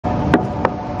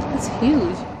It's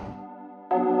huge.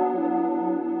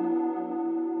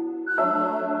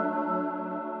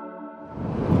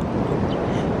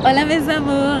 Hola mes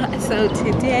amours. So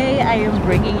today I am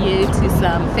bringing you to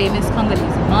some famous Congolese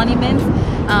monuments.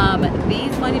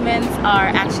 These monuments are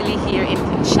actually here in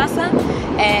Kinshasa,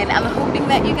 and I'm hoping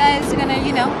that you guys are gonna,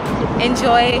 you know,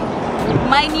 enjoy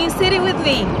my new city with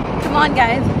me. Come on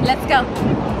guys, let's go.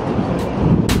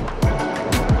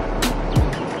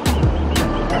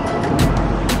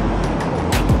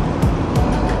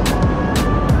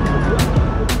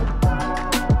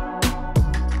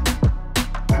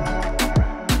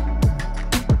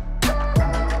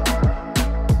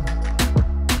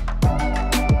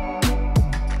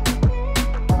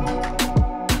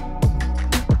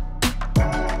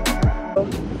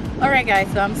 Alright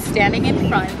guys, so I'm standing in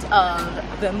front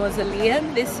of the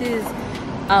mausoleum. This is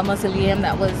a mausoleum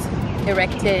that was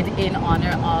erected in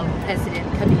honor of President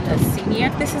KABILA Sr.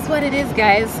 This is what it is,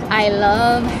 guys. I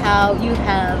love how you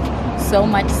have so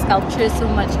much sculpture, so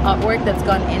much artwork that's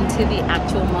gone into the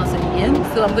actual mausoleum.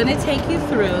 So I'm going to take you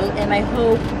through, and I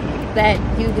hope that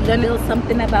you learn a little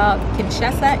something about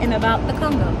Kinshasa and about the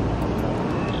Congo.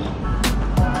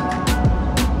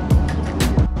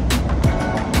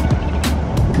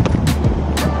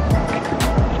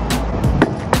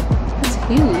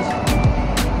 Huge.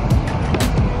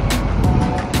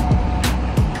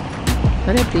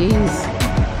 Look at these.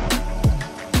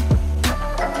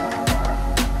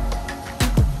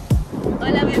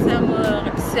 Hola mes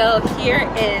amours. So here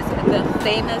is the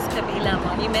famous KABILA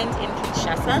monument in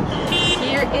Kinshasa.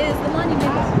 Here is the monument.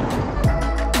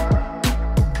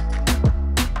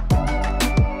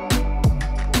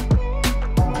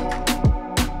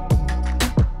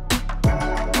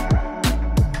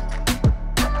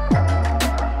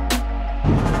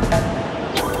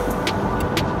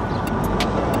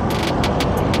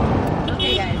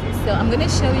 So I'm going to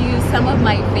show you some of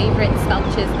my favorite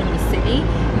sculptures in the city.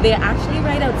 They're actually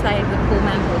right outside the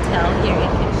Pullman Hotel here in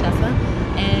Kinshasa.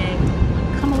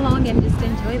 And come along and just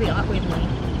enjoy the art with me.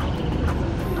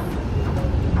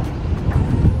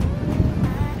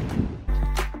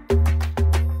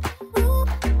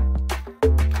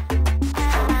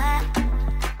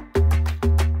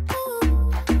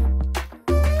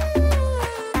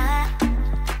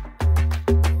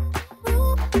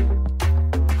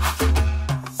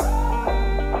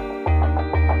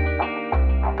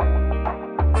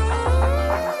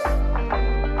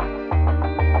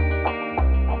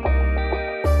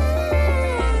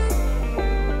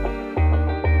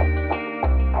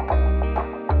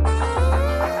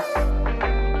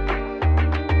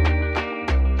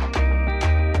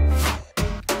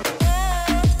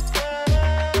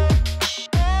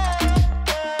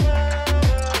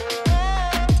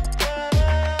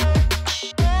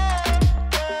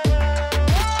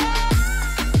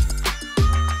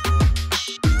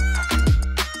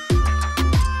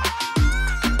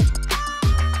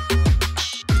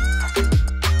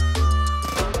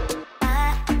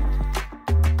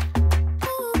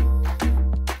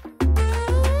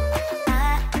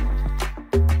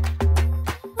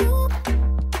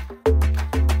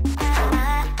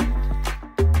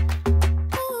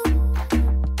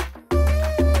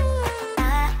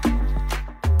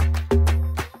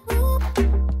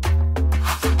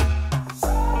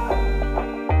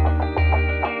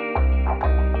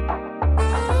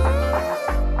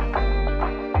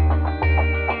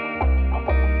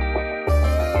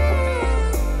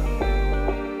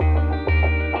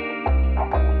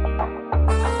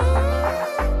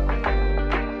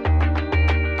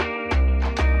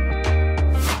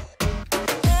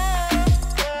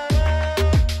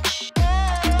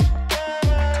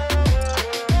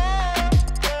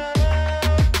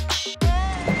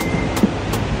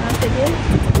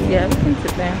 Yeah, we can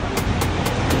sit there.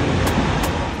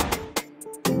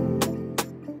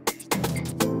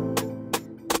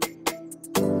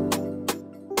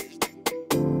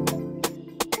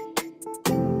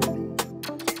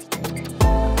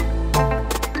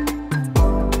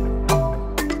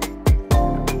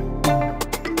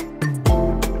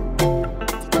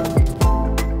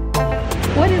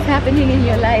 What is happening in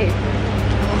your life?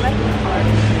 My life is hard.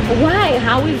 Why?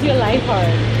 How is your life hard?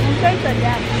 I'm trying to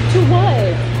adapt To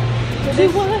what? to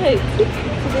what?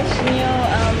 this new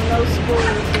no school.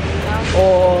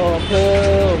 Oh,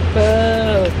 boo,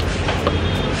 boo.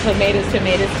 Tomatoes,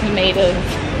 tomatoes, tomatoes.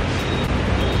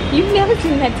 You've never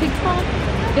seen that TikTok?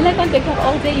 You're like on TikTok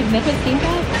all day, you've never seen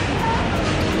that?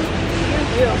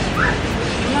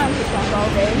 I'm not on TikTok all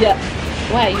day. Yeah.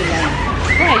 Why are you lying?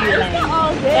 Why are you lying?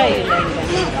 All day. Why are you lying?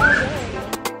 All day.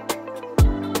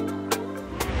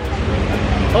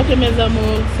 Okay, mes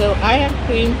amours, so I have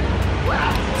cream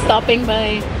stopping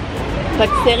by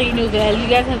Patisserie Nouvelle. You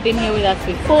guys have been here with us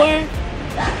before.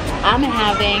 I'm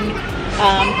having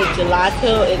the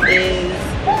gelato. It is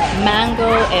mango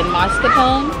and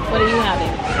mascarpone. What are you having?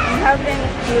 I'm having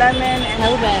lemon and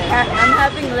I'm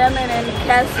having lemon and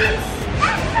cassis.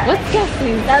 What's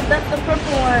cassis? That's the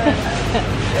purple one.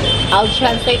 I'll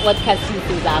translate what cassis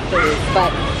is afterwards.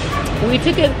 But we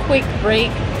took a quick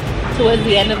break towards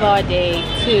the end of our day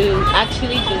to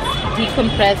actually just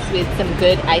decompress with some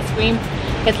good ice cream.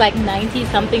 It's like 90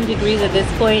 something degrees at this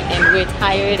point and we're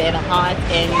tired and hot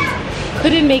and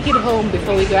couldn't make it home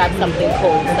before we grabbed something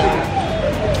cold.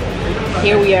 So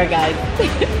here we are, guys.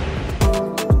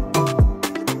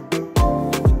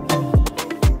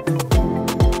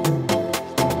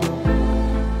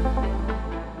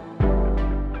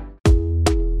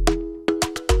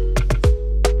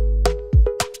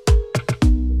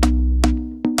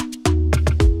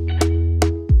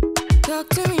 Talk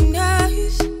to me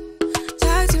nice.